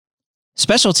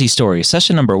Specialty Stories,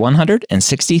 session number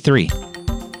 163.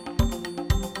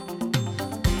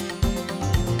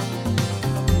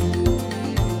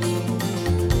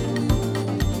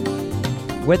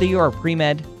 Whether you are a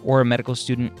pre-med or a medical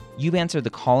student, you've answered the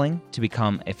calling to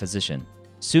become a physician.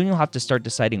 Soon you'll have to start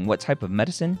deciding what type of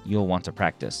medicine you'll want to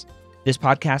practice. This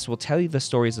podcast will tell you the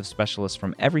stories of specialists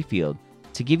from every field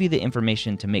to give you the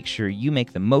information to make sure you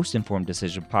make the most informed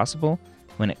decision possible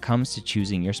when it comes to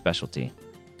choosing your specialty.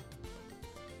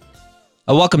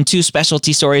 Welcome to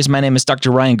Specialty Stories. My name is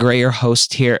Dr. Ryan Gray, your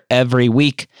host here every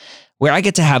week, where I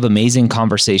get to have amazing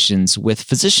conversations with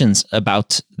physicians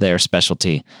about their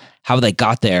specialty, how they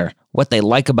got there, what they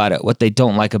like about it, what they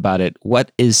don't like about it,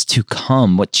 what is to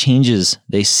come, what changes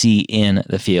they see in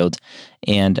the field,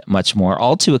 and much more,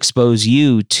 all to expose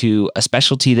you to a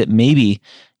specialty that maybe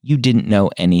you didn't know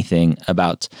anything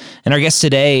about. And our guest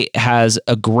today has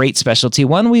a great specialty,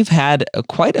 one we've had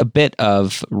quite a bit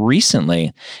of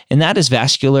recently, and that is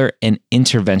vascular and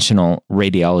interventional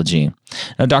radiology.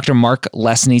 Now, Dr. Mark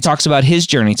Lesnie talks about his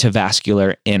journey to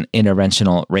vascular and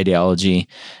interventional radiology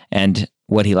and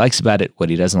what he likes about it,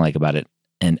 what he doesn't like about it,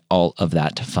 and all of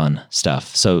that fun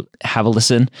stuff. So have a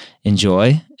listen,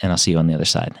 enjoy, and I'll see you on the other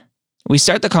side. We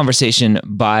start the conversation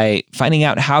by finding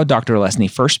out how Dr. Lesnie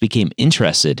first became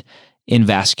interested in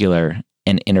vascular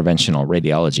and interventional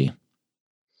radiology.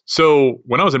 So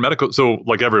when I was in medical, so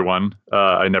like everyone,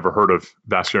 I never heard of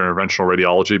vascular interventional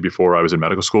radiology before I was in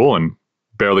medical school and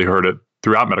barely heard it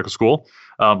throughout medical school.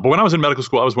 But when I was in medical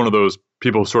school, I was one of those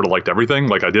people who sort of liked everything.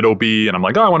 Like I did OB and I'm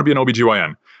like, oh, I want to be an OBGYN.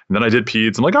 And then I did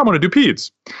peds. I'm like, I want to do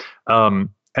peds. And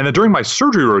then during my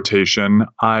surgery rotation,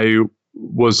 I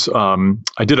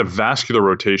did a vascular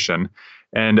rotation,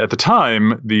 and at the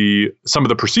time, some of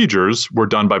the procedures were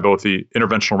done by both the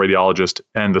interventional radiologist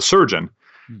and the surgeon,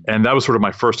 and that was sort of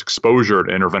my first exposure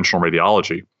to interventional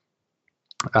radiology.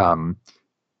 And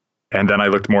then I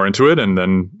looked more into it, and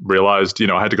then realized,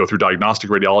 I had to go through diagnostic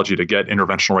radiology to get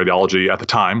interventional radiology at the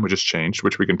time, which has changed,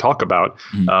 which we can talk about,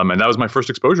 and that was my first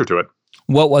exposure to it.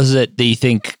 What was it that you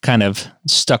think kind of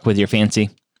stuck with your fancy?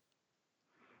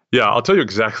 Yeah, I'll tell you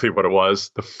exactly what it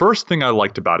was. The first thing I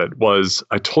liked about it was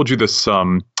I told you this.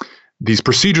 These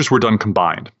procedures were done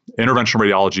combined, interventional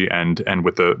radiology and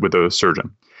with the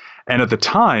surgeon. And at the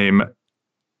time,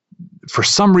 for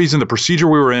some reason, the procedure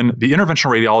we were in, the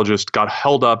interventional radiologist got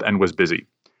held up and was busy.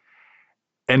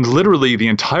 And literally, the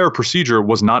entire procedure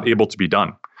was not able to be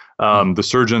done. The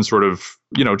surgeon sort of,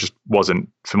 just wasn't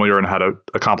familiar in how to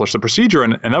accomplish the procedure.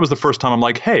 And that was the first time I'm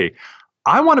like, hey,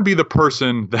 I want to be the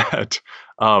person that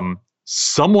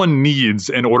someone needs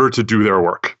in order to do their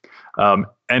work.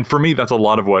 And for me, that's a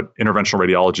lot of what interventional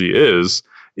radiology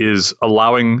is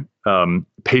allowing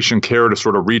patient care to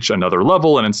sort of reach another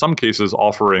level. And in some cases,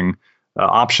 offering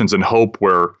options and hope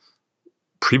where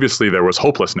previously there was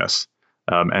hopelessness.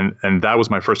 And that was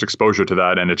my first exposure to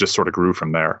that. And it just sort of grew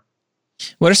from there.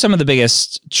 What are some of the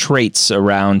biggest traits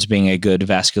around being a good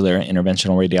vascular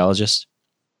interventional radiologist?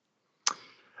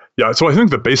 Yeah, so I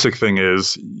think the basic thing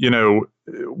is,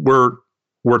 we're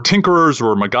tinkerers,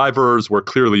 we're MacGyvers, we're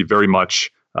clearly very much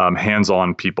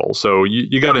hands-on people. So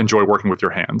you got to enjoy working with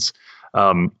your hands.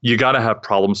 You got to have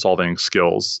problem-solving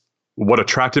skills. What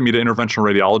attracted me to interventional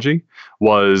radiology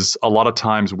was a lot of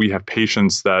times we have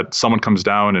patients that someone comes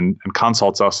down and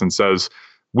consults us and says,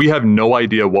 we have no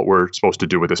idea what we're supposed to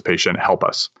do with this patient, help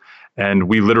us. And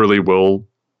we literally will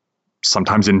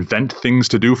sometimes invent things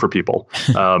to do for people.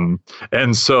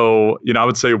 And so, I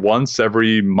would say once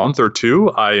every month or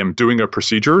two, I am doing a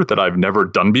procedure that I've never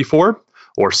done before,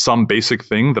 or some basic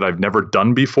thing that I've never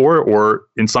done before, or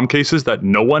in some cases that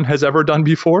no one has ever done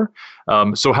before.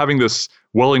 So having this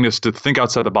willingness to think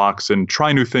outside the box and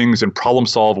try new things and problem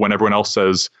solve when everyone else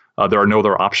says there are no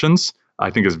other options,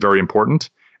 I think is very important.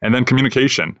 And then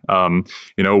communication.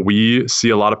 We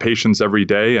see a lot of patients every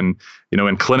day. And,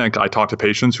 in clinic, I talk to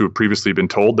patients who have previously been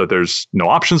told that there's no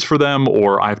options for them,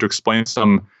 or I have to explain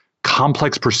some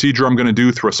complex procedure I'm going to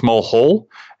do through a small hole.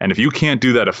 And if you can't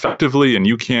do that effectively and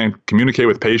you can't communicate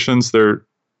with patients,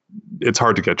 it's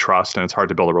hard to get trust and it's hard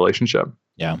to build a relationship.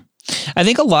 Yeah. I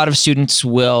think a lot of students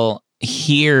will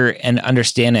hear and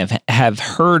understand have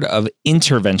heard of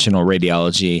interventional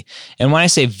radiology. And when I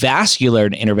say vascular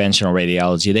and interventional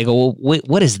radiology, they go, well,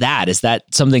 what is that? Is that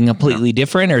something completely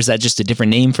different, or is that just a different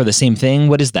name for the same thing?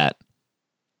 What is that?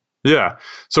 Yeah.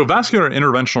 So vascular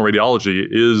interventional radiology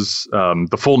is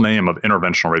the full name of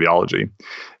interventional radiology.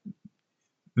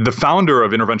 The founder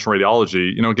of interventional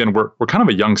radiology, again, we're kind of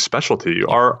a young specialty.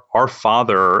 Our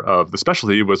father of the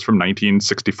specialty was from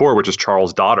 1964, which is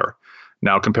Charles Dotter.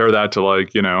 Now compare that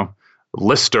to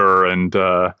Lister and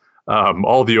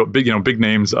all the big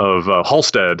names of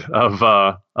Halsted,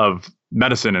 of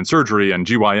medicine and surgery and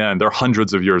GYN. They're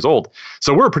hundreds of years old.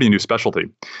 So we're a pretty new specialty.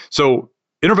 So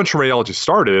interventional radiology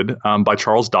started by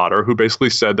Charles Dotter, who basically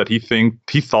said that he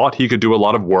thought he could do a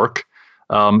lot of work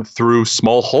through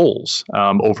small holes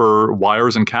over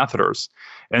wires and catheters.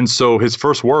 And so his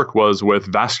first work was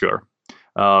with vascular.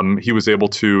 He was able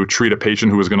to treat a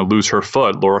patient who was going to lose her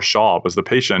foot. Laura Shaw was the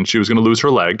patient. She was going to lose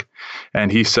her leg.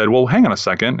 And he said, well, hang on a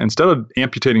second. Instead of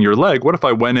amputating your leg, what if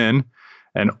I went in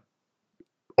and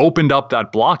opened up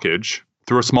that blockage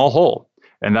through a small hole?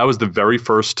 And that was the very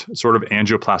first sort of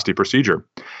angioplasty procedure.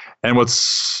 And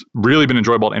what's really been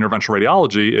enjoyable about interventional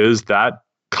radiology is that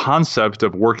concept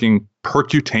of working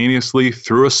percutaneously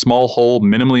through a small hole,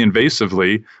 minimally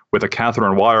invasively with a catheter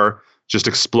and wire just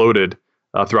exploded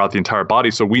throughout the entire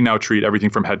body. So we now treat everything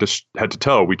from head to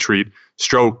toe. We treat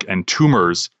stroke and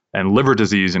tumors and liver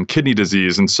disease and kidney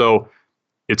disease. And so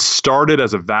it started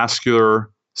as a vascular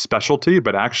specialty,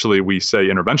 but actually we say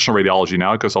interventional radiology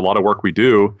now because a lot of work we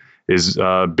do is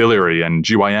biliary and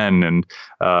GYN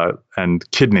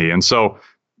and kidney. And so,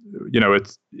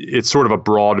 it's sort of a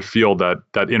broad field that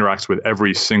interacts with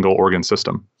every single organ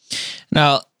system.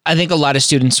 Now, I think a lot of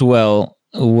students will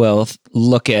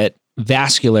look at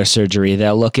vascular surgery.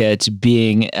 They'll look at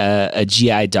being a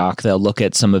GI doc. They'll look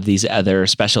at some of these other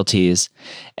specialties,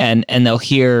 and they'll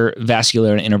hear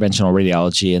vascular and interventional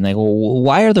radiology, and they go, well,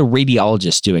 why are the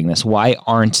radiologists doing this? Why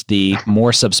aren't the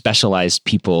more subspecialized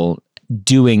people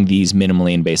doing these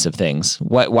minimally invasive things?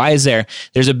 Why is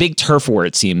there's a big turf war,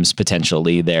 it seems,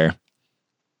 potentially there?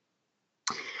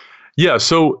 Yeah.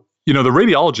 So, the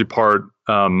radiology part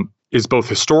is both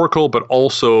historical, but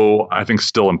also, I think,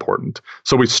 still important.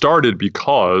 So we started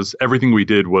because everything we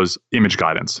did was image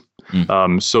guidance.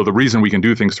 So the reason we can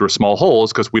do things through a small hole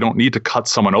is because we don't need to cut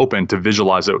someone open to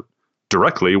visualize it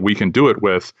directly. We can do it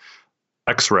with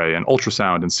X-ray and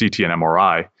ultrasound and CT and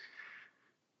MRI.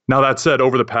 Now, that said,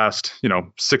 over the past,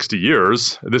 60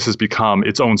 years, this has become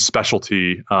its own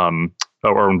specialty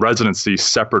or residency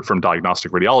separate from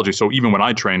diagnostic radiology. So even when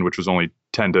I trained, which was only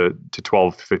 10 to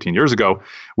 12, 15 years ago,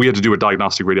 we had to do a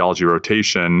diagnostic radiology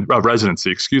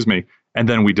residency, and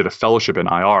then we did a fellowship in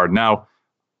IR. Now,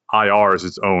 IR is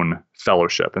its own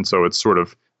fellowship, and so it's sort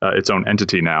of its own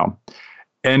entity now.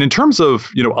 And in terms of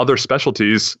other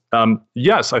specialties,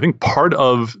 yes, I think part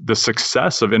of the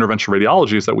success of interventional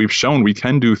radiology is that we've shown we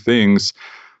can do things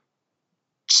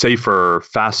safer,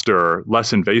 faster,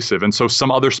 less invasive. And so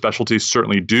some other specialties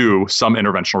certainly do some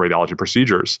interventional radiology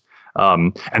procedures.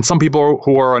 And some people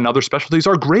who are in other specialties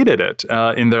are great at it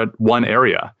in that one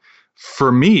area.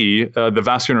 For me, the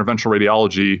vascular interventional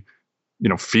radiology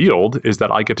field is that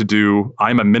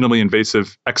I'm a minimally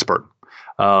invasive expert.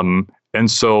 And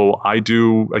so I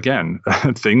do, again,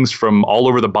 things from all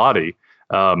over the body.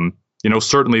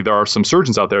 Certainly there are some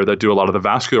surgeons out there that do a lot of the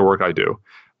vascular work I do,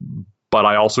 but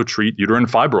I also treat uterine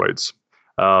fibroids.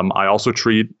 I also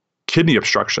treat kidney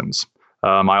obstructions.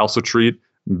 I also treat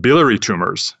biliary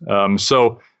tumors.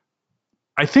 So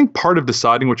I think part of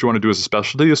deciding what you want to do as a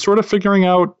specialty is sort of figuring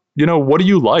out, what do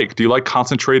you like? Do you like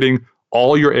concentrating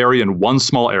all your area in one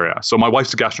small area? So my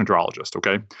wife's a gastroenterologist,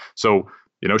 okay? So,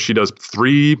 she does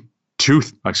two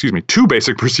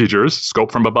basic procedures,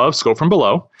 scope from above, scope from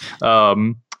below.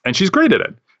 And she's great at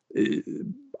it.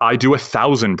 I do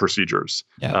 1,000 procedures.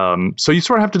 Yeah. So you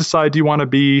sort of have to decide, do you want to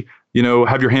be,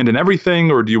 have your hand in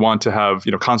everything, or do you want to have,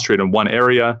 concentrate in one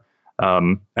area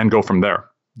and go from there?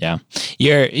 Yeah.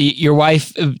 Your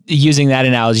wife, using that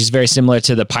analogy, is very similar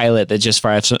to the pilot that just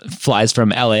flies from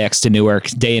LAX to Newark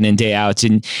day in and day out.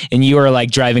 And you are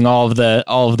like driving all of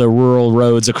the rural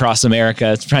roads across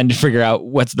America, trying to figure out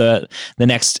what the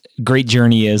next great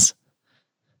journey is.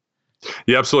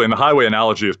 Yeah, absolutely. And the highway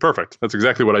analogy is perfect. That's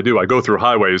exactly what I do. I go through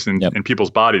highways in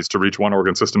people's bodies to reach one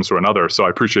organ system to another. So I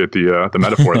appreciate the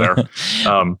metaphor there.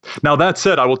 Now, that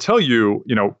said, I will tell you,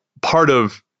 part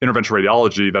of interventional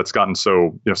radiology that's gotten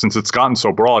so, since it's gotten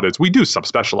so broad, is we do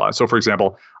subspecialize. So for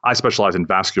example, I specialize in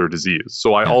vascular disease.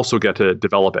 So I also get to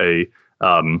develop a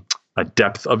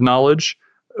depth of knowledge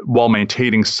while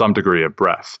maintaining some degree of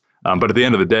breadth. But at the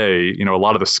end of the day, a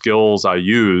lot of the skills I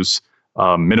use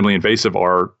minimally invasive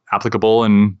are applicable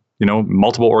in,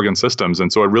 multiple organ systems.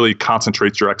 And so it really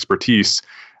concentrates your expertise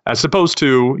as opposed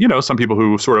to, some people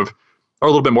who sort of are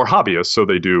a little bit more hobbyists. So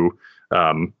they do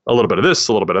a little bit of this,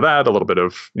 a little bit of that, a little bit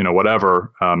of,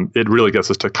 whatever. It really gets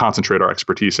us to concentrate our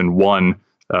expertise in one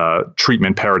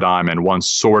treatment paradigm and one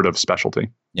sort of specialty.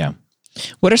 Yeah.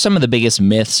 What are some of the biggest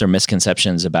myths or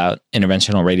misconceptions about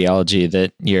interventional radiology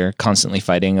that you're constantly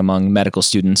fighting among medical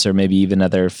students or maybe even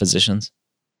other physicians?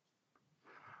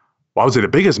 Well, I would say the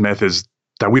biggest myth is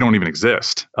that we don't even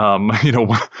exist.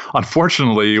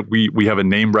 Unfortunately, we have a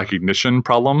name recognition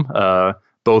problem,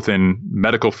 both in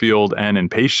medical field and in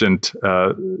patient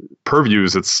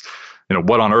purviews. It's,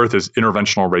 what on earth is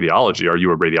interventional radiology? Are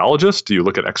you a radiologist? Do you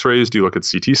look at X-rays? Do you look at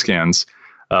CT scans?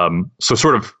 So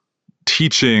sort of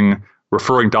teaching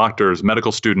referring doctors,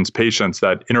 medical students, patients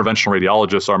that interventional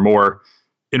radiologists are more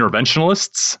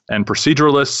interventionalists and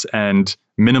proceduralists and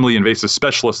minimally invasive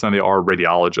specialists than they are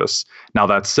radiologists. Now,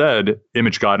 that said,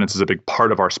 image guidance is a big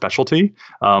part of our specialty,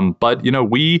 but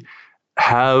we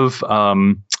have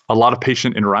a lot of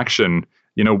patient interaction.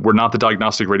 We're not the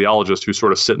diagnostic radiologists who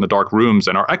sort of sit in the dark rooms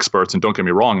and are experts. And don't get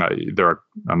me wrong, there are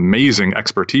amazing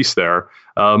expertise there,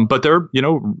 but they're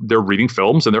reading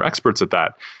films and they're experts at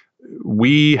that.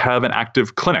 We have an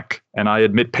active clinic, and I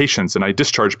admit patients, and I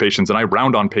discharge patients, and I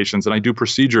round on patients, and I do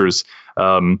procedures.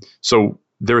 So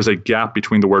there is a gap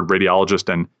between the word radiologist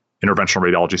and interventional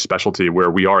radiology specialty,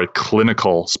 where we are a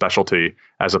clinical specialty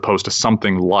as opposed to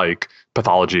something like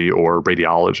pathology or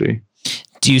radiology.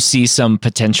 Do you see some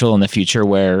potential in the future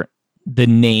where the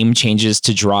name changes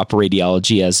to drop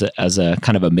radiology as a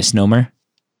kind of a misnomer?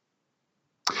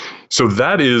 So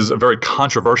that is a very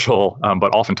controversial,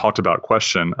 but often talked about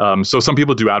question. So some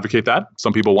people do advocate that.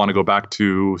 Some people want to go back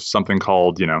to something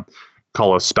called,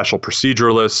 call us special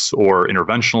proceduralists or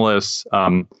interventionalists.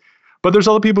 But there's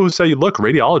other people who say, look,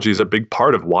 radiology is a big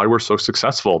part of why we're so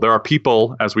successful. There are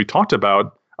people, as we talked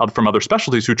about, from other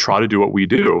specialties who try to do what we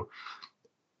do.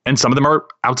 And some of them are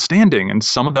outstanding and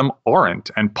some of them aren't.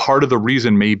 And part of the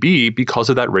reason may be because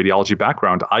of that radiology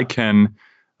background. I can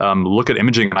look at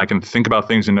imaging and I can think about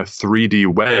things in a 3D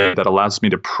way that allows me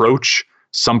to approach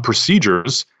some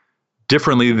procedures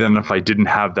differently than if I didn't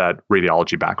have that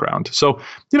radiology background. So,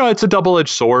 it's a double-edged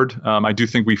sword. I do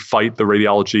think we fight the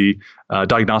radiology,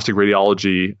 diagnostic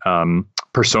radiology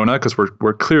persona because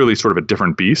we're clearly sort of a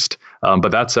different beast. But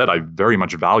that said, I very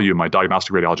much value my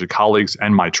diagnostic radiology colleagues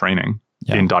and my training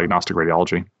in diagnostic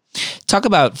radiology. Talk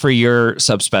about, for your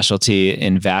subspecialty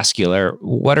in vascular,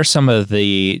 what are some of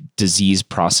the disease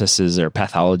processes or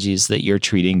pathologies that you're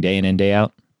treating day in and day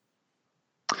out?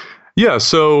 Yeah,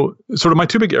 so sort of my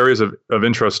two big areas of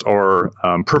interest are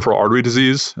peripheral artery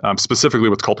disease, specifically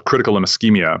what's called critical limb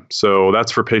ischemia. So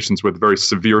that's for patients with very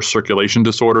severe circulation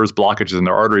disorders, blockages in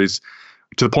their arteries,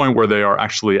 to the point where they are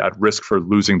actually at risk for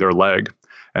losing their leg.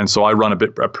 And so I run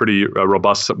a pretty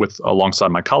robust, alongside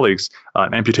my colleagues,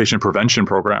 an amputation prevention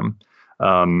program.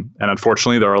 And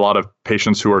unfortunately, there are a lot of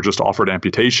patients who are just offered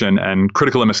amputation, and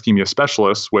critical limb ischemia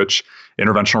specialists, which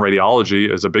interventional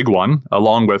radiology is a big one,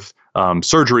 along with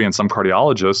surgery and some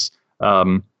cardiologists.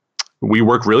 We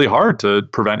work really hard to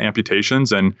prevent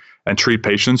amputations and treat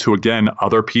patients who, again,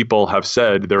 other people have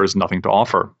said there is nothing to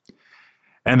offer.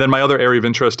 And then my other area of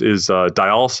interest is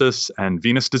dialysis and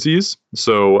venous disease.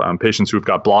 So patients who've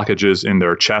got blockages in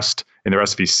their chest, in their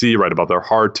SVC, right above their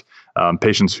heart,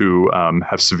 patients who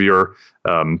have severe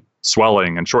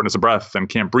swelling and shortness of breath and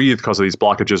can't breathe because of these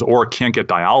blockages, or can't get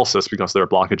dialysis because there are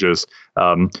blockages.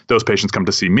 Those patients come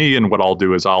to see me, and what I'll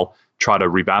do is I'll try to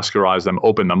revascularize them,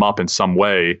 open them up in some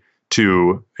way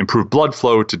to improve blood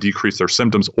flow, to decrease their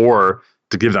symptoms, or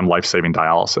to give them life-saving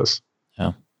dialysis.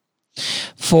 Yeah.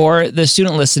 For the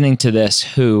student listening to this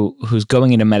who's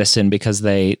going into medicine because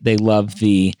they love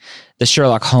the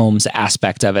Sherlock Holmes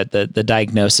aspect of it, the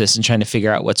diagnosis and trying to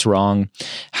figure out what's wrong,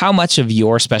 how much of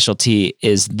your specialty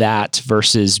is that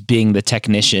versus being the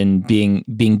technician,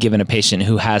 being given a patient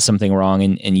who has something wrong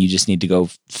and you just need to go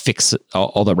fix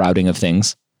all the routing of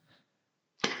things?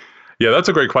 Yeah, that's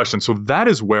a great question. So that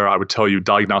is where I would tell you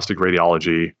diagnostic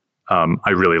radiology I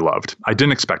really loved. I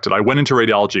didn't expect it. I went into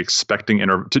radiology expecting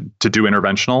to do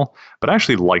interventional, but I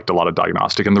actually liked a lot of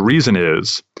diagnostic. And the reason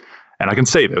is, and I can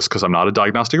say this because I'm not a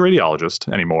diagnostic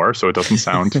radiologist anymore, so it doesn't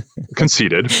sound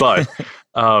conceited, but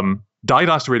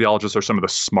diagnostic radiologists are some of the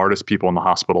smartest people in the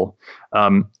hospital.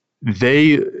 I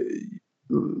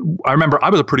remember I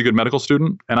was a pretty good medical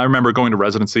student, and I remember going to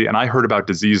residency, and I heard about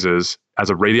diseases as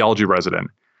a radiology resident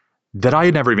that I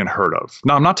had never even heard of.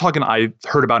 Now, I'm not talking I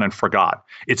heard about and forgot.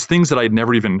 It's things that I'd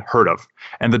never even heard of.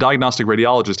 And the diagnostic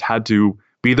radiologist had to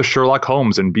be the Sherlock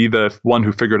Holmes and be the one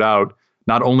who figured out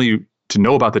not only to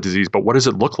know about the disease, but what does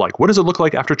it look like? What does it look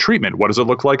like after treatment? What does it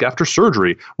look like after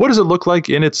surgery? What does it look like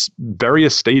in its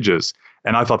various stages?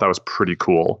 And I thought that was pretty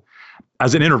cool.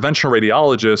 As an interventional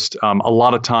radiologist, a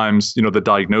lot of times, the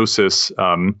diagnosis,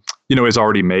 is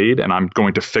already made and I'm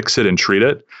going to fix it and treat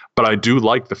it. But I do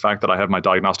like the fact that I have my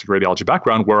diagnostic radiology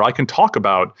background where I can talk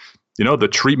about, the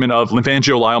treatment of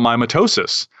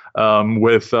lymphangioliomyomatosis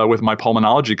with my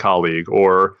pulmonology colleague,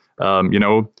 or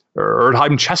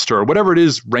Erdheim Chester, or whatever it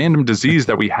is, random disease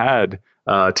that we had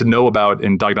to know about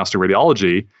in diagnostic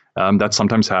radiology that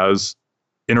sometimes has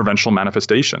interventional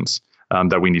manifestations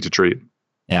that we need to treat.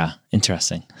 Yeah,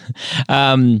 interesting.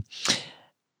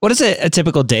 What does a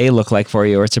typical day look like for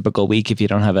you, or a typical week if you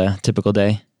don't have a typical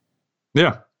day?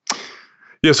 Yeah.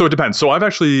 So it depends. So I've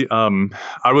actually,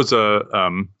 I was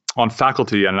on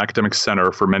faculty at an academic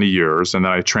center for many years, and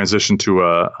then I transitioned to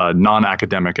a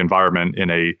non-academic environment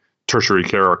in a tertiary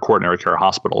care or quaternary care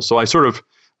hospital. So I sort of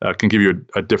can give you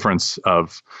a difference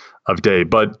of day.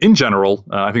 But in general,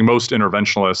 I think most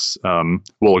interventionalists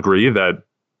will agree that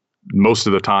most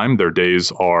of the time their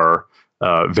days are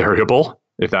variable,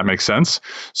 if that makes sense.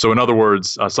 So in other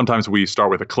words, sometimes we start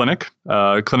with a clinic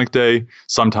day.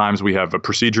 Sometimes we have a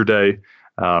procedure day.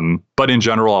 But in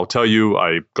general, I'll tell you,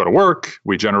 I go to work.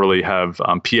 We generally have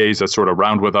PAs that sort of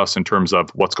round with us in terms of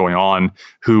what's going on,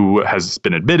 who has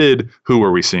been admitted, who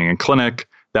are we seeing in clinic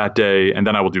that day, and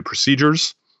then I will do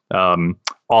procedures.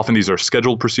 Often these are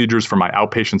scheduled procedures for my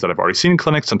outpatients that I've already seen in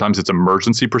clinic. Sometimes it's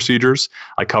emergency procedures.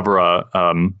 I cover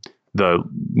one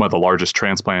of the largest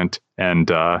transplant and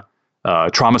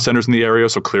trauma centers in the area,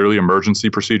 so clearly emergency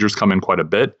procedures come in quite a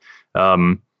bit.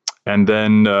 And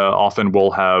then often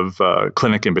we'll have a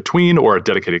clinic in between or a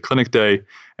dedicated clinic day.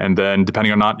 And then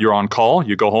depending on not you're on call,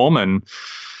 you go home and,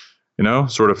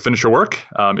 sort of finish your work.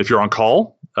 If you're on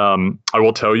call, I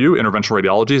will tell you, interventional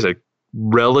radiology is a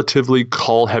relatively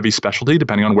call-heavy specialty,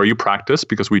 depending on where you practice,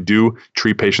 because we do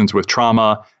treat patients with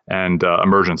trauma and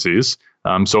emergencies.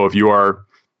 So if you are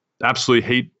absolutely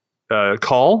hate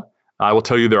call, I will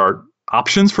tell you there are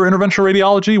options for interventional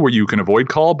radiology where you can avoid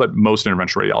call, but most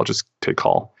interventional radiologists take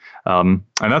call. And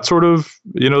that's sort of,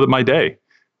 my day.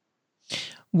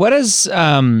 What is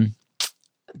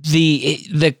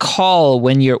the call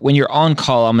when you're on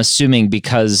call? I'm assuming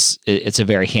because it's a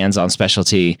very hands-on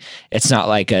specialty. It's not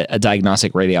like a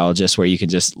diagnostic radiologist where you can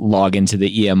just log into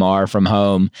the EMR from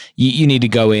home. You need to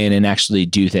go in and actually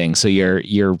do things. So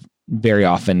you're very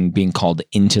often being called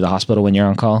into the hospital when you're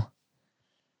on call.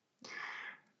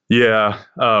 Yeah,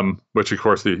 which of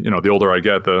course the older I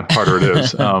get, the harder it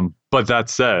is. But that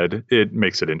said, it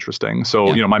makes it interesting.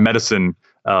 So my medicine,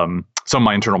 some of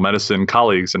my internal medicine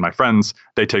colleagues and my friends,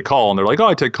 they take call and they're like, "Oh,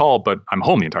 I take call, but I'm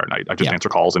home the entire night. I just answer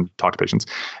calls and talk to patients."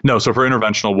 No, so for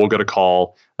interventional, we'll get a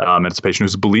call, and it's a patient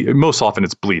who's bleeding. Most often,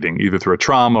 it's bleeding either through a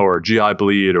trauma or a GI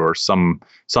bleed or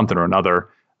something or another,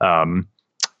 and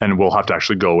we'll have to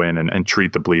actually go in and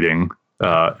treat the bleeding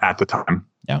at the time.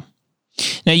 Yeah.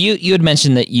 Now, you had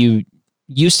mentioned that you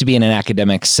used to be in an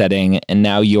academic setting and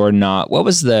now you're not. What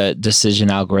was the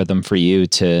decision algorithm for you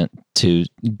to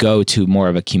go to more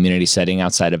of a community setting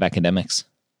outside of academics?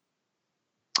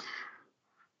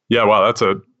 Yeah, wow, that's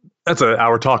an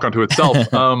hour talk unto itself.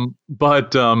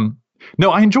 But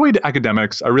no, I enjoyed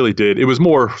academics. I really did. It was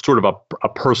more sort of a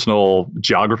personal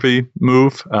geography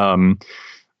move.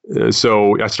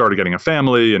 So I started getting a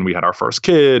family and we had our first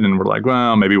kid and we're like,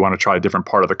 well, maybe we want to try a different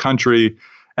part of the country.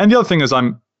 And the other thing is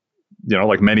I'm,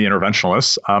 like many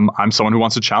interventionalists, I'm someone who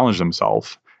wants to challenge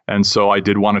themselves. And so I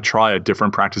did want to try a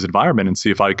different practice environment and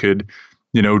see if I could,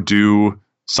 do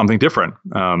something different.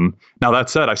 Now that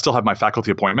said, I still have my faculty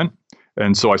appointment.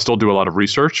 And so I still do a lot of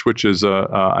research, which is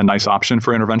a nice option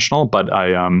for interventional, but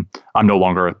I'm no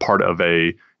longer a part of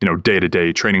a,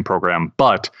 day-to-day training program,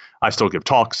 but I still give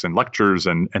talks and lectures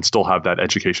and still have that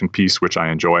education piece, which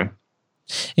I enjoy.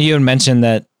 You had mentioned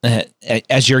that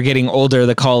as you're getting older,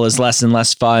 the call is less and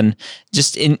less fun.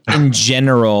 Just in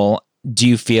general, do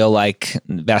you feel like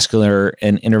vascular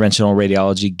and interventional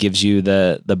radiology gives you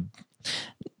the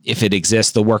if it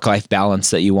exists, the work-life balance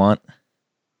that you want?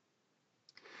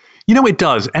 It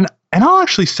does. And I'll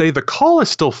actually say the call is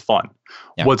still fun.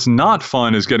 Yeah. What's not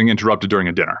fun is getting interrupted during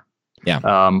a dinner. Yeah.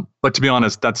 But to be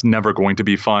honest, that's never going to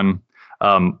be fun.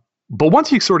 But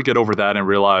once you sort of get over that and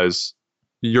realize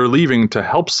you're leaving to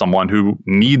help someone who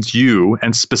needs you,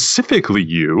 and specifically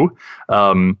you,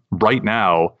 right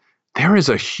now, there is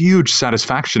a huge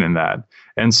satisfaction in that.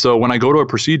 And so when I go to a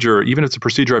procedure, even if it's a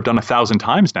procedure I've done 1,000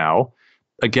 times now,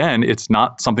 again, it's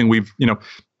not something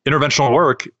interventional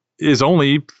work is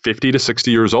only 50 to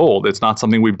 60 years old. It's not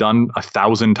something we've done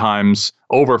 1,000 times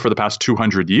over for the past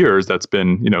 200 years that's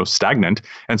been, stagnant.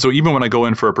 And so even when I go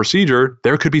in for a procedure,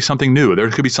 there could be something new. There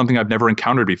could be something I've never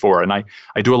encountered before. And I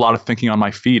do a lot of thinking on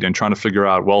my feet and trying to figure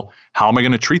out, well, how am I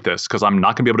going to treat this? Because I'm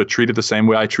not going to be able to treat it the same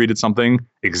way I treated something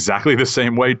exactly the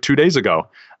same way 2 days ago.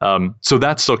 So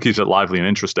that still keeps it lively and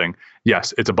interesting.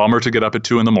 Yes, it's a bummer to get up at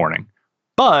 2 a.m,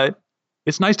 but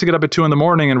it's nice to get up at 2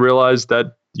 a.m. and realize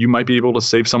that you might be able to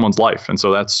save someone's life. And so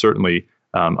that's certainly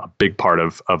a big part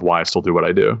of why I still do what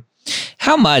I do.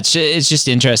 How much? It's just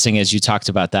interesting as you talked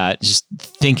about that, just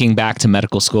thinking back to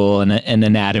medical school and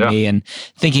anatomy, and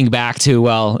thinking back to,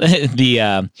 well,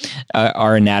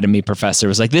 our anatomy professor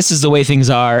was like, this is the way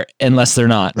things are unless they're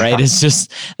not, right? It's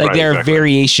just like there are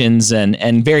variations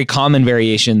and very common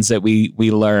variations that we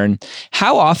learn.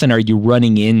 How often are you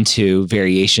running into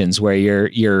variations where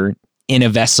you're in a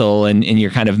vessel and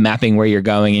you're kind of mapping where you're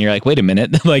going and you're like, wait a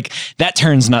minute, like that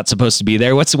turn's not supposed to be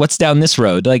there. What's down this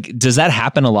road? Like, does that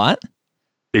happen a lot?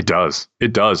 It does.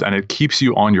 And it keeps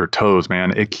you on your toes,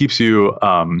 man. It keeps you,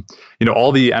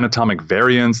 all the anatomic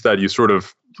variants that you sort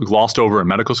of glossed over in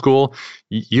medical school,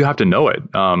 you have to know it.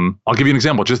 I'll give you an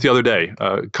example. Just the other day,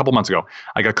 a couple months ago,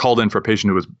 I got called in for a patient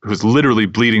who was literally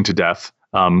bleeding to death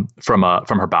from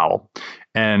her bowel.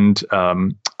 And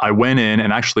I went in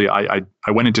and actually I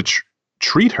went in to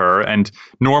treat her. And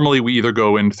normally we either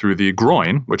go in through the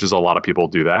groin, which is a lot of people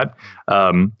do that.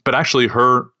 But actually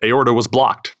her aorta was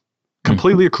blocked.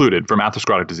 Completely occluded from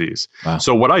atherosclerotic disease. Wow.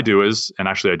 So what I do is, and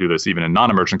actually I do this even in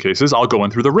non-emergent cases, I'll go in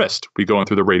through the wrist. We go in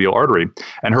through the radial artery.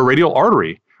 And her radial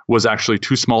artery was actually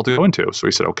too small to go into. So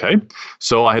he said, okay.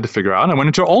 So I had to figure out, and I went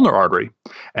into her ulnar artery.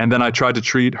 And then I tried to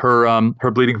treat her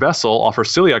bleeding vessel off her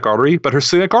celiac artery, but her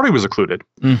celiac artery was occluded.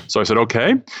 So I said,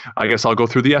 okay, I guess I'll go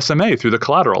through the SMA, through the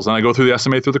collaterals. And I go through the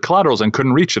SMA through the collaterals and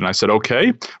couldn't reach it. And I said,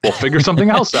 okay, we'll figure something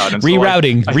else out. And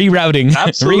rerouting. Rerouting.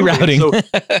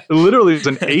 So literally it's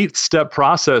an 8-step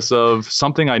process of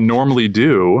something I normally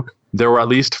do. There were at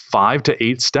least 5 to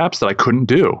 8 steps that I couldn't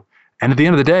do. And at the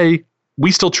end of the day, we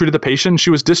still treated the patient.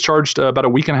 She was discharged about a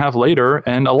week and a half later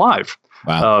and alive.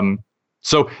 Wow.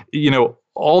 So,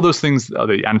 all those things,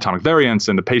 the anatomic variants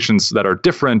and the patients that are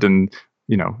different, and,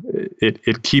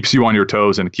 it keeps you on your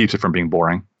toes and it keeps it from being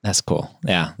boring. That's cool.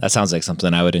 Yeah. That sounds like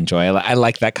something I would enjoy. I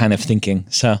like that kind of thinking.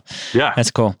 So yeah,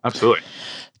 that's cool. Absolutely.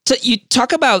 So you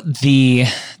talk about the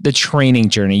training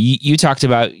journey. You talked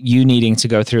about you needing to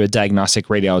go through a diagnostic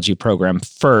radiology program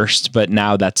first, but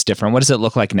now that's different. What does it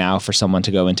look like now for someone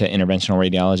to go into interventional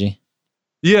radiology?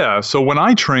 Yeah. So when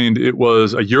I trained, it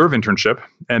was a year of internship,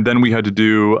 and then we had to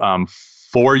do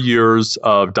 4 years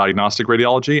of diagnostic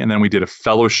radiology, and then we did a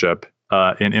fellowship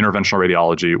in interventional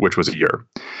radiology, which was a year.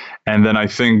 And then I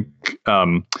think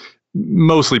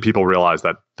mostly people realize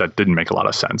that didn't make a lot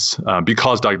of sense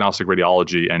because diagnostic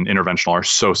radiology and interventional are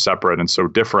so separate and so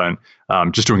different.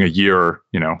 Just doing a year,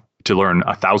 to learn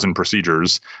 1,000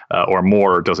 procedures or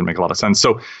more doesn't make a lot of sense.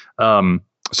 So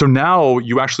now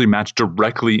you actually match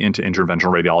directly into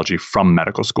interventional radiology from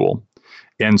medical school.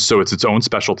 And so it's its own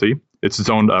specialty. It's its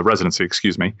own residency,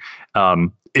 excuse me.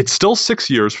 It's still 6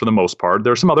 years for the most part.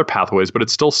 There are some other pathways, but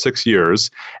it's still 6 years.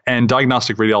 And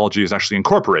diagnostic radiology is actually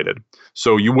incorporated.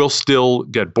 So you will still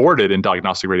get boarded in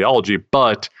diagnostic radiology,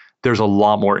 but there's a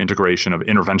lot more integration of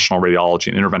interventional radiology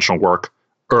and interventional work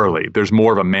early. There's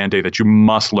more of a mandate that you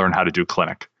must learn how to do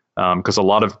clinic. Because a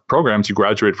lot of programs you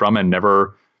graduate from and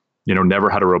never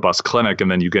had a robust clinic, and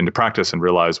then you get into practice and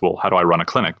realize, well, how do I run a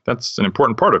clinic? That's an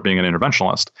important part of being an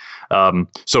interventionalist.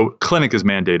 So clinic is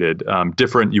mandated.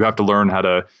 Different. You have to learn how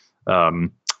to,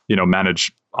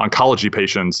 manage oncology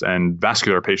patients and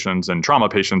vascular patients and trauma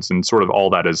patients, and sort of all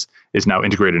that is now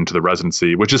integrated into the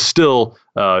residency, which is still,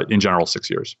 in general, 6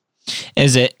 years.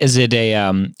 Is it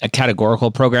a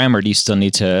categorical program, or do you still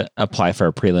need to apply for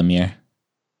a prelim year?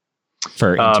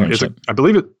 For internship? I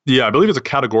believe it's a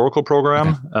categorical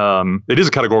program. Okay. It is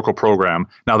a categorical program.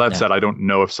 Now that said, I don't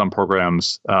know if some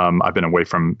programs, I've been away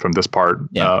from this part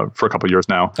for a couple of years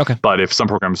now. Okay. But if some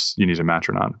programs you need to match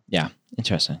or not. Yeah.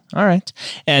 Interesting. All right.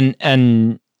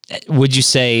 And would you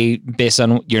say, based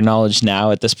on your knowledge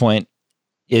now at this point,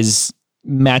 is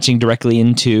matching directly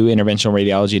into interventional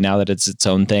radiology now that it's its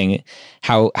own thing,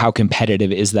 how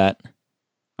competitive is that?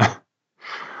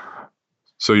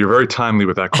 So you're very timely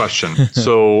with that question.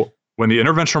 So when the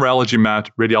interventional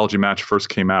radiology match first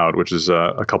came out, which is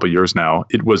a couple of years now,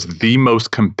 it was the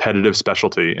most competitive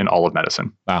specialty in all of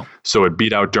medicine. Wow. So it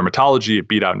beat out dermatology, it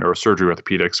beat out neurosurgery,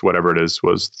 orthopedics, whatever it is,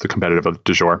 was the competitive of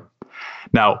du jour.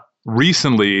 Now,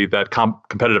 recently that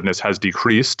competitiveness has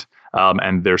decreased.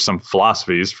 And there's some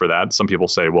philosophies for that. Some people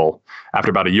say, well, after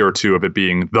about a year or two of it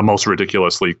being the most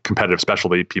ridiculously competitive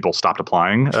specialty, people stopped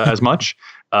applying as much.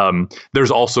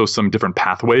 There's also some different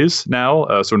pathways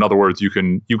now. So in other words, you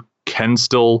can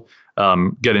still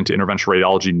get into interventional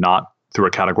radiology not through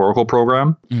a categorical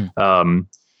program.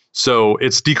 So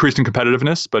it's decreased in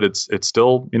competitiveness, but it's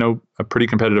still a pretty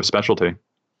competitive specialty.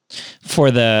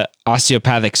 For the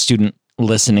osteopathic student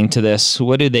listening to this,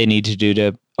 what do they need to do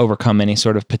to overcome any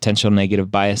sort of potential negative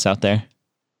bias out there?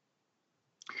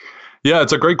 Yeah,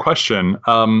 it's a great question.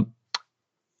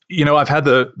 I've had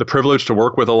the privilege to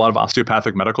work with a lot of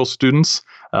osteopathic medical students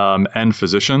and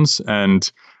physicians.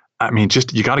 And I mean,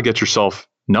 just you got to get yourself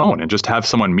known and just have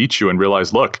someone meet you and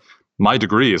realize, look, my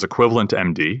degree is equivalent to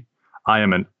MD. I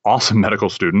am an awesome medical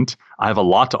student. I have a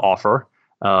lot to offer.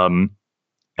 And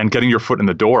getting your foot in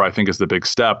the door, I think, is the big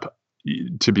step.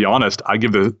 To be honest, I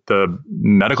give the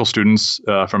medical students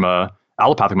from a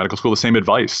allopathic medical school the same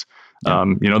advice. Yeah.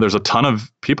 There's a ton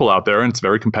of people out there and it's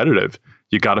very competitive.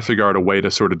 You got to figure out a way to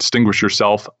sort of distinguish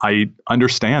yourself. I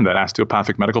understand that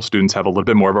osteopathic medical students have a little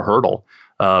bit more of a hurdle.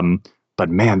 But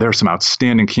man, there are some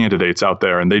outstanding candidates out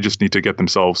there and they just need to get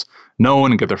themselves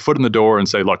known and get their foot in the door and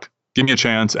say, look, give me a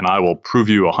chance and I will prove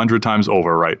you 100 times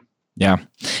over right. Yeah.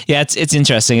 It's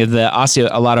interesting.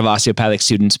 A lot of osteopathic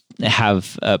students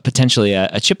have potentially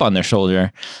a chip on their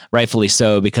shoulder, rightfully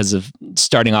so, because of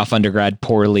starting off undergrad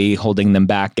poorly, holding them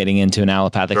back getting into an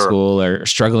allopathic school, or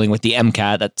struggling with the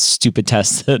MCAT, that stupid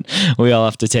test that we all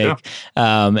have to take.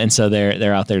 Yeah. And so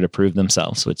they're out there to prove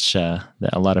themselves, which a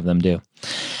lot of them do.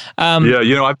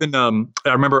 I've been. I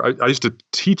remember I used to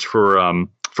teach for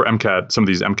MCAT, some of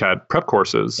these MCAT prep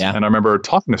courses. Yeah. And I remember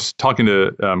talking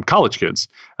to college kids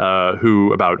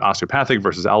who about osteopathic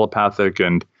versus allopathic.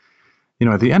 And,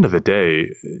 at the end of the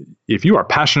day, if you are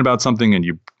passionate about something and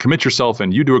you commit yourself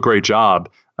and you do a great job,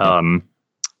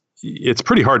 it's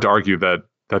pretty hard to argue that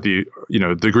the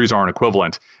degrees aren't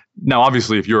equivalent. Now,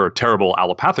 obviously, if you're a terrible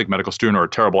allopathic medical student or a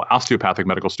terrible osteopathic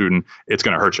medical student, it's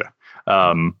going to hurt you.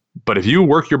 But if you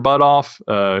work your butt off,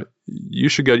 you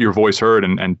should get your voice heard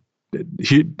and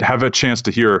have a chance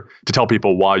to tell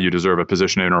people why you deserve a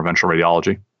position in interventional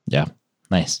radiology. Yeah.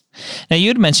 Nice. Now you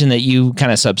had mentioned that you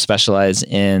kind of subspecialize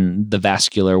in the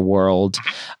vascular world.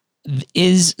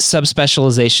 Is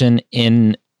subspecialization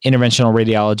in interventional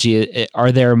radiology,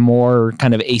 are there more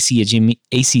kind of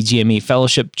ACGME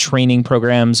fellowship training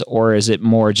programs, or is it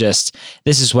more just,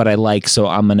 this is what I like, so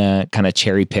I'm going to kind of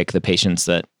cherry pick the patients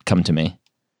that come to me?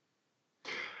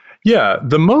 Yeah,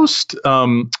 the most...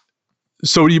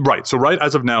 So right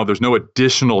as of now, there's no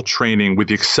additional training with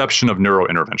the exception of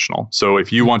neurointerventional. So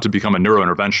if you want to become a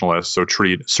neurointerventionalist, so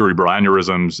treat cerebral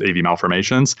aneurysms, AV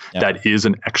malformations, that is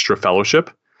an extra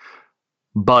fellowship.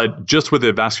 But just with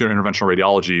the vascular interventional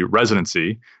radiology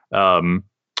residency,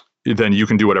 then you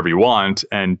can do whatever you want.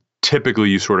 And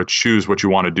typically you sort of choose what you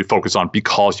want to do, focus on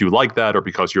because you like that or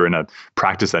because you're in a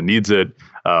practice that needs it.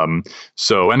 And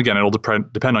again, it'll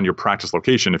depend on your practice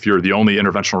location. If you're the only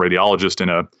interventional radiologist in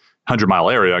a 100-mile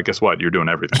area, guess what? You're doing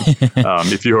everything.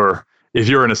 If you're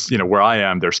in a, where I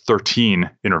am, there's 13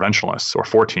 interventionalists or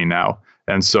 14 now.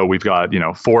 And so we've got,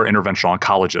 4 interventional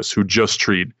oncologists who just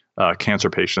treat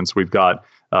cancer patients. We've got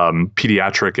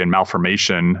pediatric and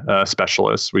malformation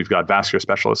specialists. We've got vascular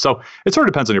specialists. So it sort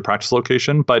of depends on your practice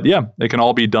location, but yeah, it can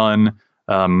all be done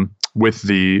with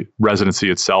the residency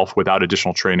itself without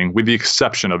additional training, with the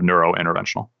exception of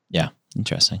neurointerventional. Yeah.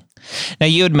 Interesting. Now,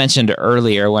 you had mentioned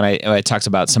earlier when I talked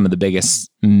about some of the biggest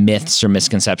myths or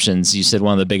misconceptions, you said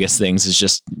one of the biggest things is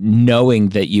just knowing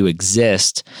that you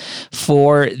exist.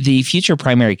 For the future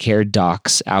primary care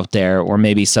docs out there, or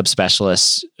maybe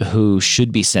subspecialists who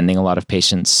should be sending a lot of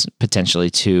patients potentially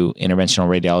to interventional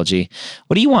radiology,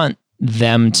 what do you want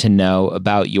them to know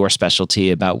about your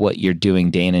specialty, about what you're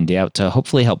doing day in and day out to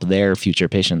hopefully help their future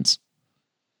patients?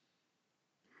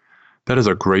 That is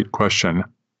a great question.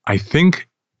 I think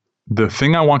the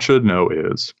thing I want you to know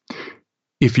is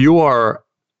if you are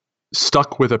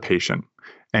stuck with a patient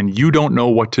and you don't know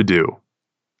what to do,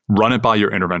 run it by your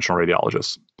interventional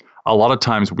radiologist. A lot of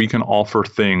times we can offer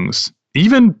things,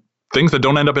 even things that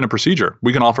don't end up in a procedure.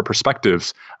 We can offer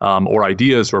perspectives or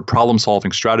ideas or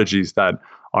problem-solving strategies that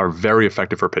are very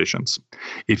effective for patients.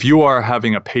 If you are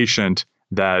having a patient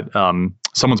that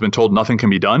someone's been told nothing can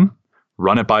be done,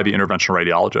 run it by the interventional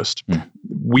radiologist.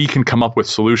 We can come up with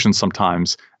solutions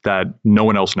sometimes that no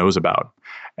one else knows about.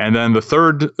 And then the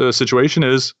third situation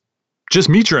is just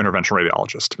meet your interventional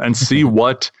radiologist and see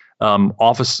what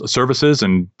office services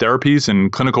and therapies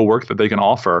and clinical work that they can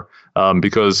offer,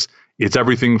 because it's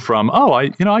everything from,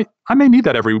 I may need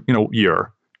that every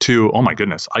year, to, oh my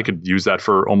goodness, I could use that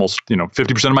for almost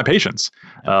 50% of my patients.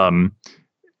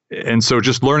 And so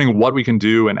just learning what we can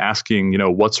do and asking,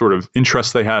 what sort of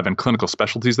interests they have and clinical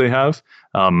specialties they have,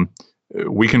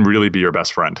 we can really be your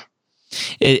best friend.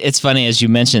 It's funny, as you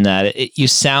mentioned that, you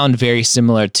sound very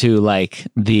similar to like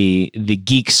the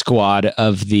geek squad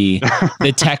of the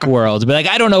tech world. But like,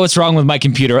 I don't know what's wrong with my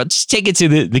computer. I'll just take it to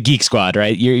the geek squad,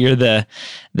 right? You're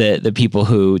the people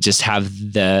who just have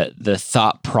the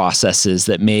thought processes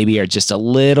that maybe are just a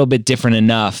little bit different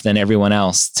enough than everyone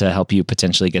else to help you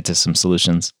potentially get to some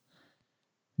solutions.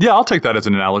 Yeah, I'll take that as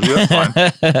an analogy. That's fine.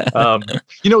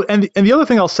 And the other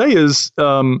thing I'll say is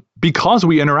because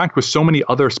we interact with so many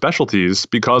other specialties,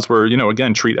 because we're,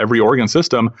 again, treat every organ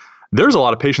system, there's a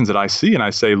lot of patients that I see and I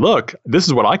say, look, this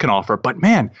is what I can offer, but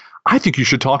man, I think you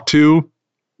should talk to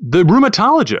the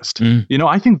rheumatologist.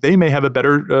 I think they may have a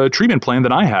better treatment plan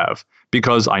than I have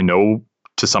because I know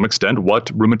to some extent what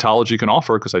rheumatology can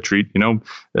offer because I treat,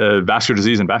 vascular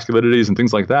disease and vasculitides and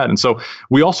things like that. And so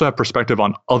we also have perspective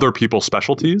on other people's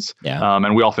specialties. Yeah.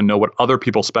 And we often know what other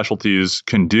people's specialties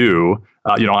can do.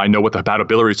 I know what the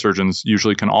hepatobiliary surgeons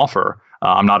usually can offer.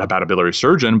 I'm not a hepatobiliary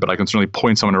surgeon, but I can certainly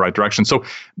point someone in the right direction. So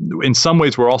in some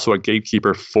ways, we're also a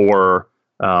gatekeeper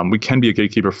we can be a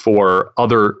gatekeeper for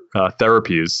other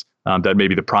therapies that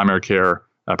maybe the primary care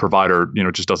provider,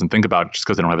 just doesn't think about just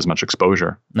because they don't have as much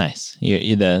exposure. Nice.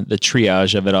 You're the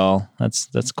triage of it all.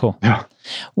 That's cool. Yeah.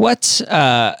 What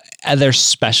other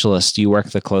specialists do you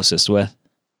work the closest with?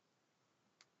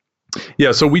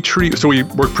 Yeah, so we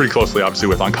work pretty closely, obviously,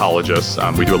 with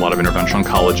oncologists. We do a lot of interventional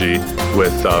oncology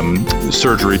with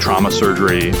surgery, trauma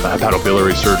surgery,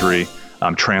 hepatobiliary surgery,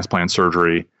 transplant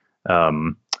surgery,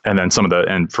 and then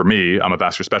and for me, I'm a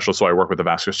vascular specialist, so I work with the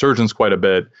vascular surgeons quite a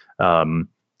bit.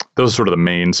 Those are sort of the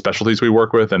main specialties we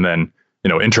work with. And then,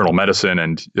 internal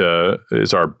medicine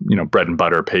is our, bread and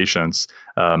butter patients.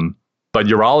 But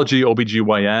urology,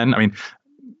 OBGYN, I mean,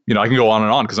 I can go on and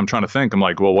on because I'm trying to think. I'm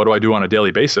like, well, what do I do on a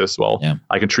daily basis? Well,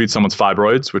 I can treat someone's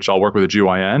fibroids, which I'll work with a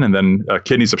GYN, and then a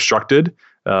kidney's obstructed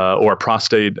or a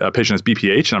prostate patient has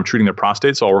BPH and I'm treating their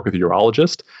prostate. So I'll work with a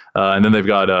urologist. And then they've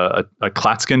got a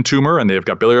Klatskin tumor and they've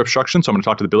got biliary obstruction. So I'm going to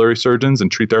talk to the biliary surgeons and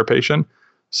treat their patient.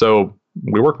 So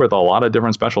we work with a lot of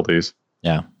different specialties.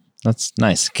 Yeah, that's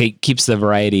nice. Keeps the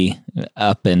variety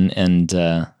up and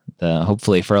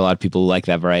hopefully for a lot of people who like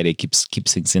that variety, keeps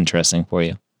things interesting for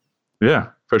you. Yeah,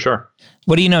 for sure.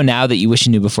 What do you know now that you wish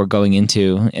you knew before going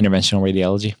into interventional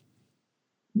radiology?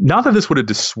 Not that this would have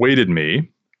dissuaded me,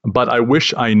 but I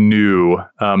wish I knew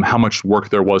how much work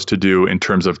there was to do in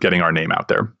terms of getting our name out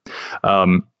there.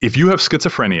 If you have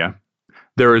schizophrenia,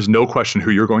 there is no question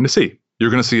who you're going to see. You're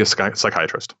going to see a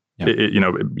psychiatrist. Yep.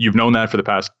 You've known that for the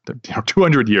past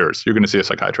 200 years. You're going to see a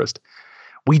psychiatrist.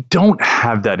 We don't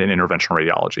have that in interventional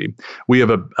radiology. We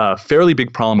have a fairly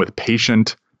big problem with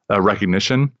patient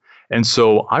recognition. And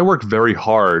so I work very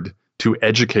hard to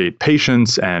educate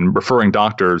patients and referring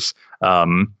doctors,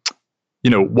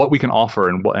 what we can offer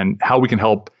and how we can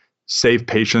help save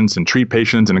patients and treat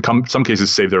patients and in some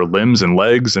cases save their limbs and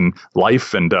legs and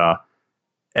life. And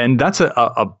that's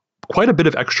a quite a bit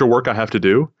of extra work I have to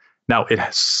do. Now, it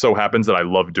so happens that I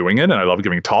love doing it and I love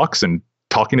giving talks and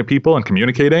talking to people and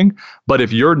communicating. But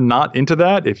if you're not into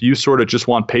that, if you sort of just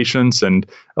want patients and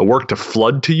work to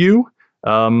flood to you,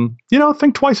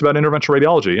 think twice about interventional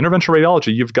radiology. Interventional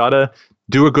radiology, you've got to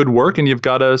do a good work and you've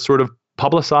got to sort of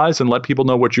publicize and let people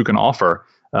know what you can offer.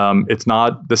 It's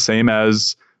not the same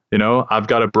as, I've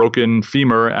got a broken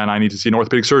femur and I need to see an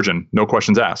orthopedic surgeon. No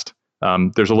questions asked.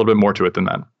 There's a little bit more to it than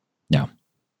that. Yeah.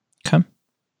 Okay.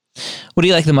 What do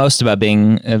you like the most about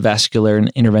being a vascular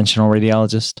and interventional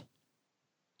radiologist?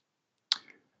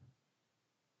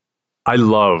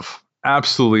 I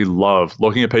absolutely love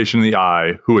looking a patient in the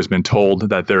eye who has been told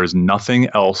that there is nothing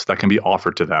else that can be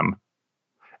offered to them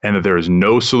and that there is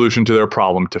no solution to their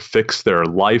problem to fix their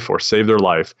life or save their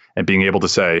life, and being able to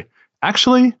say,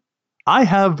 actually, I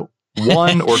have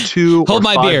one or two or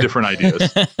five different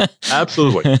ideas.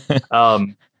 Absolutely.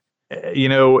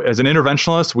 As an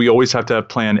interventionalist, we always have to have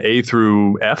plan A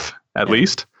through F at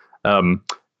least.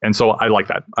 And so I like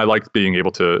that. I like being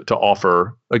able to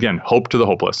offer, again, hope to the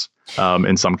hopeless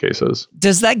in some cases.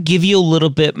 Does that give you a little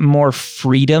bit more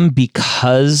freedom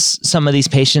because some of these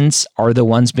patients are the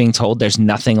ones being told there's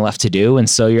nothing left to do? And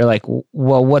so you're like,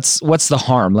 well, what's the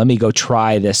harm? Let me go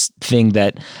try this thing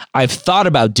that I've thought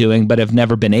about doing, but have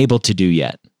never been able to do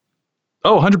yet.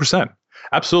 Oh, 100%.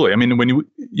 Absolutely. I mean, when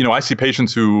I see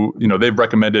patients who, they've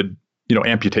recommended,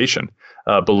 amputation,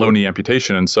 below knee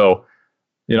amputation. And so,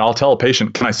 I'll tell a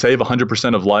patient, can I save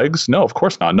 100% of legs? No, of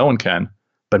course not. No one can.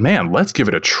 But man, let's give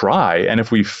it a try. And if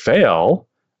we fail,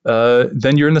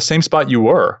 then you're in the same spot you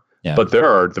were. Yeah. But there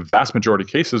are the vast majority of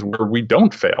cases where we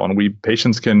don't fail and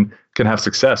patients can have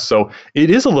success. So it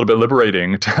is a little bit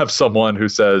liberating to have someone who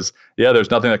says, yeah, there's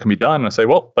nothing that can be done. And I say,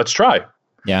 well, let's try.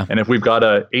 Yeah. And if we've got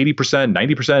a 80%,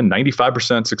 90%,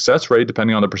 95% success rate,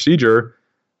 depending on the procedure,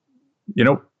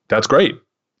 that's great.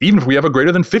 Even if we have a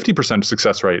greater than 50%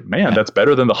 success rate, man, that's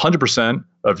better than the 100%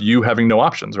 of you having no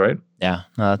options, right? Yeah,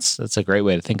 no, that's a great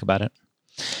way to think about it.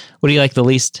 What do you like the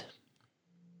least?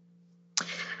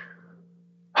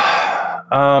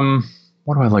 What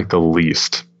do I like the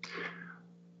least?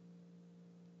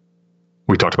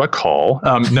 We talked about call.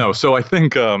 No, so I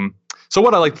think so.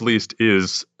 What I like the least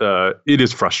is it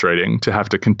is frustrating to have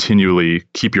to continually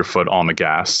keep your foot on the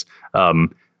gas.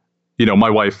 My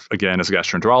wife, again, is a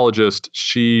gastroenterologist.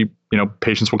 She,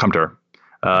 patients will come to her,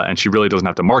 and she really doesn't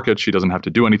have to market. She doesn't have to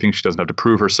do anything. She doesn't have to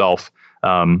prove herself.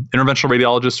 Interventional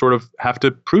radiologists sort of have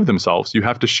to prove themselves. You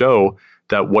have to show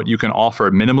that what you can offer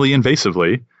minimally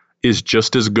invasively is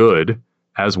just as good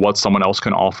as what someone else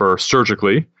can offer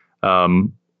surgically,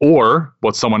 or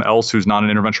what someone else who's not an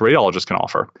interventional radiologist can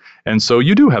offer. And so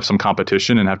you do have some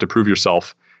competition and have to prove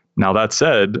yourself. Now, that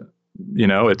said,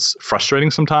 it's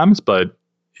frustrating sometimes, but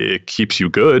it keeps you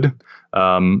good.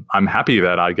 I'm happy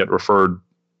that I get referred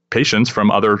patients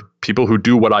from other people who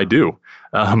do what I do,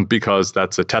 because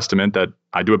that's a testament that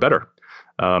I do it better.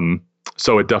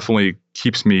 So it definitely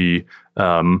keeps me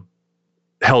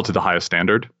held to the highest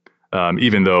standard,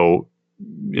 even though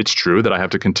it's true that I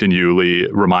have to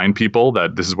continually remind people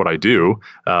that this is what I do.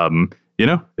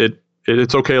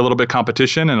 It's okay, a little bit of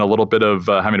competition and a little bit of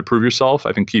having to prove yourself,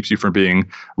 I think keeps you from being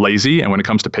lazy. And when it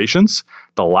comes to patients,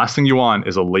 the last thing you want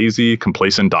is a lazy,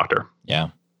 complacent doctor. Yeah.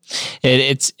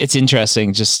 It's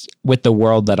interesting just with the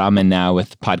world that I'm in now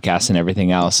with podcasts and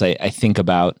everything else. I think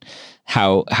about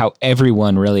how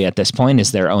everyone really at this point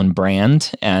is their own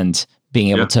brand, and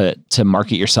being able to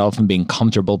market yourself and being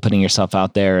comfortable putting yourself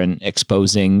out there and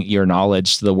exposing your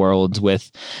knowledge to the world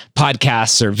with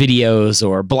podcasts or videos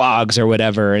or blogs or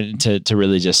whatever, and to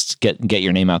really just get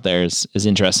your name out there is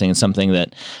interesting, and something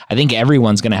that I think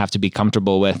everyone's going to have to be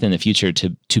comfortable with in the future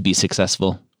to be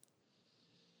successful.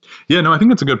 Yeah, no, I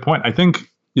think that's a good point. I think,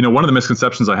 one of the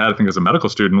misconceptions I had, I think, as a medical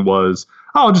student was,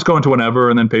 I'll just go into whatever,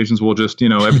 and then patients will just,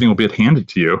 everything will be handed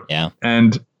to you. Yeah.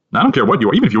 And I don't care what you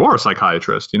are, even if you are a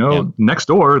psychiatrist, next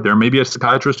door, there may be a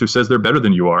psychiatrist who says they're better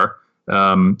than you are.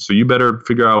 So you better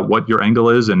figure out what your angle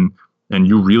is, and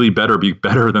you really better be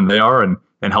better than they are and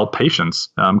help patients,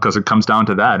 because it comes down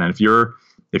to that. And if you're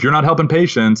not helping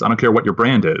patients, I don't care what your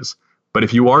brand is. But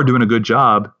if you are doing a good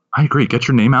job, I agree. Get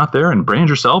your name out there and brand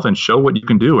yourself and show what you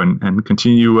can do, and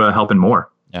continue helping more.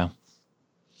 Yeah.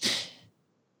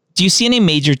 Do you see any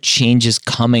major changes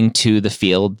coming to the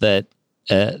field that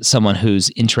someone who's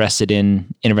interested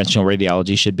in interventional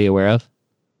radiology should be aware of?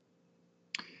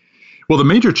 Well, the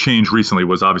major change recently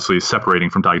was obviously separating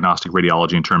from diagnostic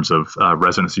radiology in terms of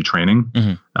residency training.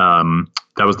 Mm-hmm.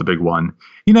 That was the big one.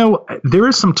 There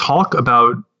is some talk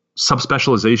about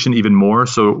subspecialization even more.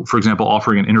 So, for example,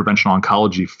 offering an interventional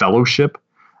oncology fellowship.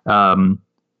 I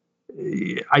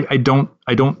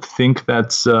don't think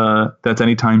that's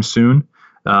anytime soon.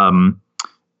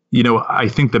 I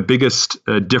think the biggest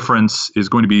difference is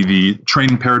going to be the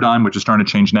training paradigm, which is starting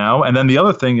to change now. And then the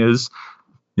other thing is,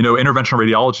 interventional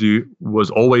radiology was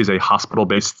always a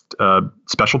hospital-based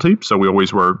specialty. So we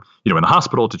always were, in the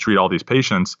hospital to treat all these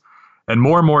patients. And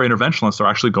more interventionalists are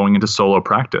actually going into solo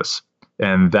practice.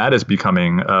 And that is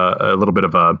becoming a little bit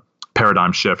of a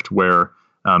paradigm shift where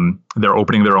they're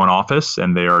opening their own office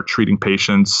and they are treating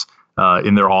patients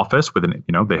in their office with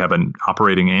they have an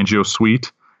operating angio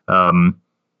suite.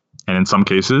 And in some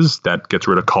cases that gets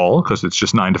rid of call because it's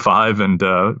just 9 to 5 and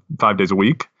 5 days a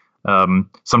week.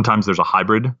 Sometimes there's a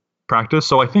hybrid practice.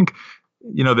 So I think,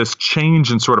 this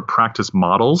change in sort of practice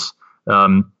models,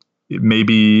 it may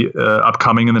be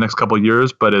upcoming in the next couple of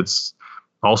years, but it's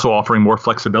also offering more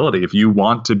flexibility. If you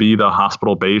want to be the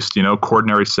hospital-based,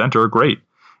 coordinary center, great.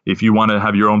 If you want to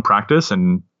have your own practice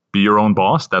and be your own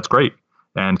boss, that's great.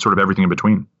 And sort of everything in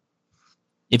between.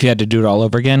 If you had to do it all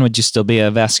over again, would you still be a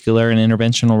vascular and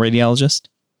interventional radiologist?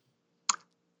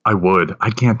 I would. I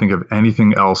can't think of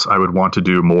anything else I would want to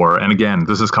do more. And again,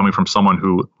 this is coming from someone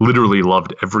who literally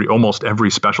loved almost every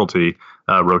specialty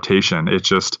rotation. It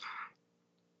just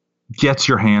gets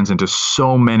your hands into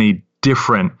so many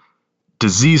different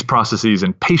disease processes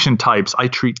and patient types. I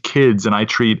treat kids and I've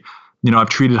treated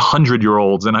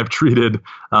 100-year-olds and I've treated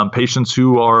patients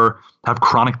who have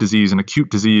chronic disease and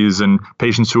acute disease and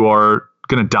patients who are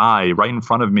going to die right in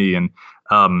front of me. And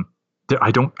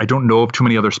I don't know of too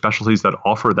many other specialties that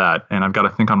offer that. And I've got to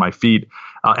think on my feet.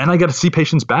 And I got to see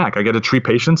patients back. I got to treat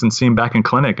patients and see them back in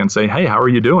clinic and say, hey, how are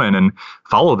you doing? And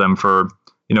follow them for,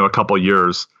 a couple of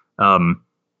years.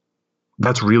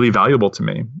 That's really valuable to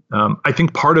me. I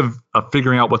think part of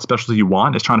figuring out what specialty you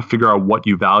want is trying to figure out what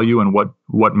you value and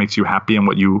what makes you happy and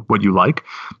what you like.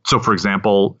 So, for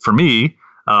example, for me,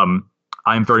 I'm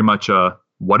very much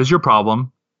what is your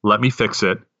problem? Let me fix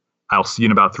it. I'll see you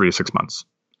in about 3 to 6 months.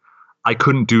 I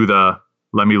couldn't do the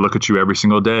let me look at you every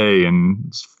single day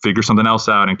and figure something else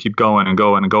out and keep going and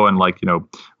going and going, like,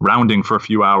 rounding for a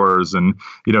few hours and,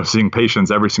 seeing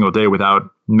patients every single day without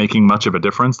making much of a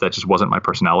difference. That just wasn't my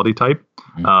personality type.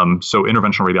 So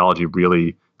interventional radiology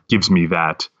really gives me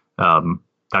that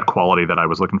quality that I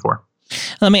was looking for.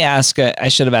 Let me ask, I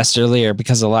should have asked earlier,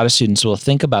 because a lot of students will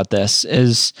think about this,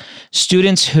 is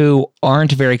students who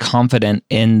aren't very confident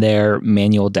in their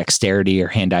manual dexterity or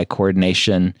hand-eye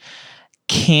coordination,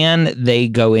 can they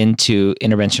go into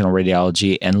interventional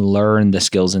radiology and learn the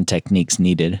skills and techniques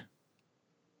needed?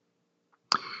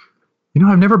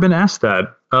 I've never been asked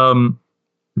that.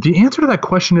 The answer to that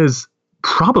question is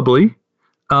probably.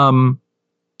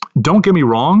 Don't get me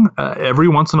wrong. Every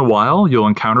once in a while, you'll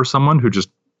encounter someone who just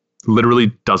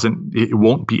literally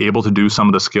won't be able to do some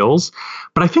of the skills.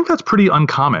 But I think that's pretty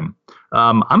uncommon.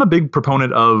 I'm a big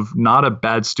proponent of not a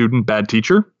bad student, bad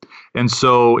teacher. And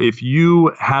so if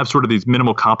you have sort of these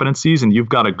minimal competencies and you've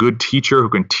got a good teacher who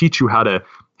can teach you how to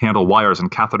handle wires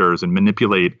and catheters and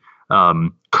manipulate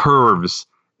curves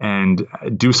and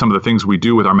do some of the things we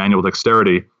do with our manual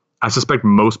dexterity, I suspect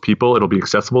most people it'll be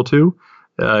accessible to.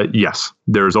 Yes,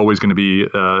 there's always going to be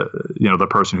the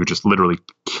person who just literally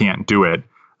can't do it.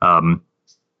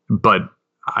 But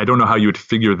I don't know how you would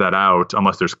figure that out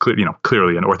unless there's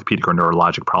clearly an orthopedic or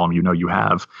neurologic problem you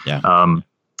have. Yeah.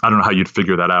 I don't know how you'd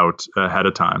figure that out ahead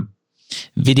of time.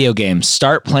 Video games.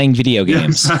 Start playing video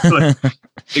games. Yeah,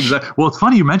 exactly. Well, it's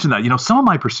funny you mentioned that. Some of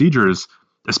my procedures,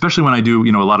 especially when I do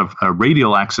a lot of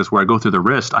radial access where I go through the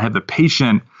wrist, I have the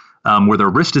patient where their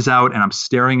wrist is out and I'm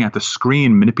staring at the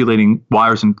screen manipulating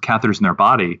wires and catheters in their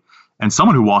body. And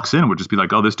someone who walks in would just be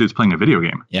like, oh, this dude's playing a video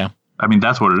game. Yeah. I mean,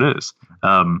 that's what it is,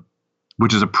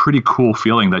 which is a pretty cool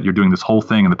feeling that you're doing this whole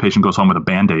thing and the patient goes home with a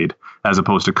Band-Aid as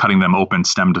opposed to cutting them open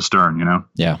stem to stern,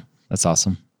 Yeah, that's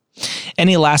awesome.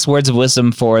 Any last words of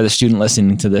wisdom for the student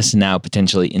listening to this now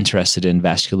potentially interested in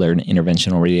vascular and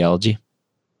interventional radiology?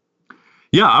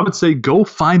 Yeah, I would say go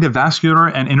find a vascular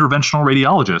and interventional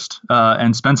radiologist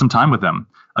and spend some time with them.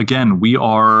 Again, we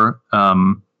are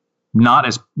not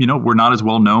as we're not as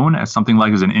well known as something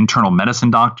like as an internal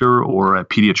medicine doctor or a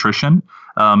pediatrician.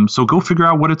 So go figure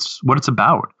out what it's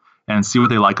about and see what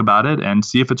they like about it and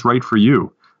see if it's right for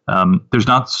you. There's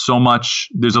not so much.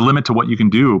 There's a limit to what you can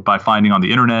do by finding on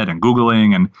the internet and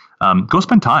Googling, and go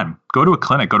spend time. Go to a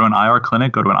clinic. Go to an IR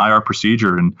clinic. Go to an IR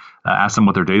procedure and ask them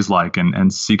what their day's like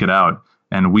and seek it out.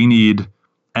 And we need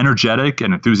energetic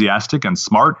and enthusiastic and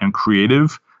smart and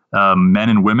creative men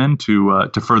and women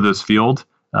to further this field,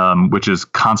 which is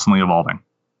constantly evolving.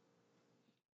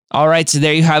 All right, so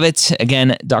there you have it.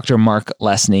 Again, Dr. Mark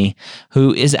Lesnie,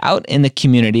 who is out in the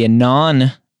community, a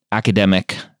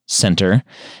non-academic center,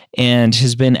 and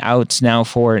has been out now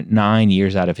for 9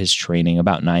 years out of his training,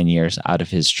 about 9 years out of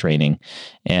his training,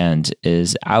 and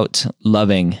is out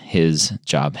loving his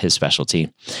job, his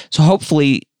specialty. So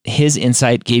hopefully his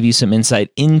insight gave you some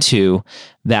insight into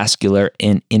vascular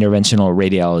and interventional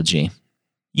radiology.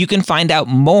 You can find out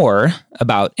more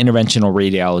about interventional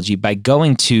radiology by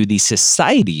going to the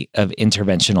Society of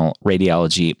Interventional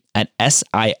Radiology at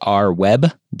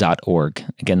sirweb.org.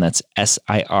 Again, that's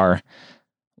sirweb.org,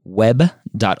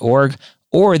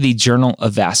 or the Journal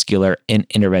of Vascular and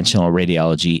Interventional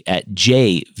Radiology at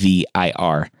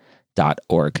jvir.org.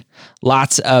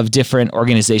 Lots of different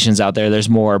organizations out there. There's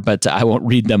more, but I won't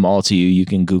read them all to you. You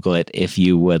can Google it if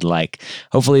you would like.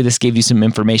 Hopefully this gave you some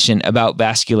information about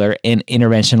vascular and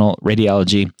interventional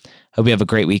radiology. Hope you have a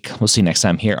great week. We'll see you next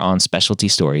time here on Specialty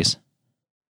Stories.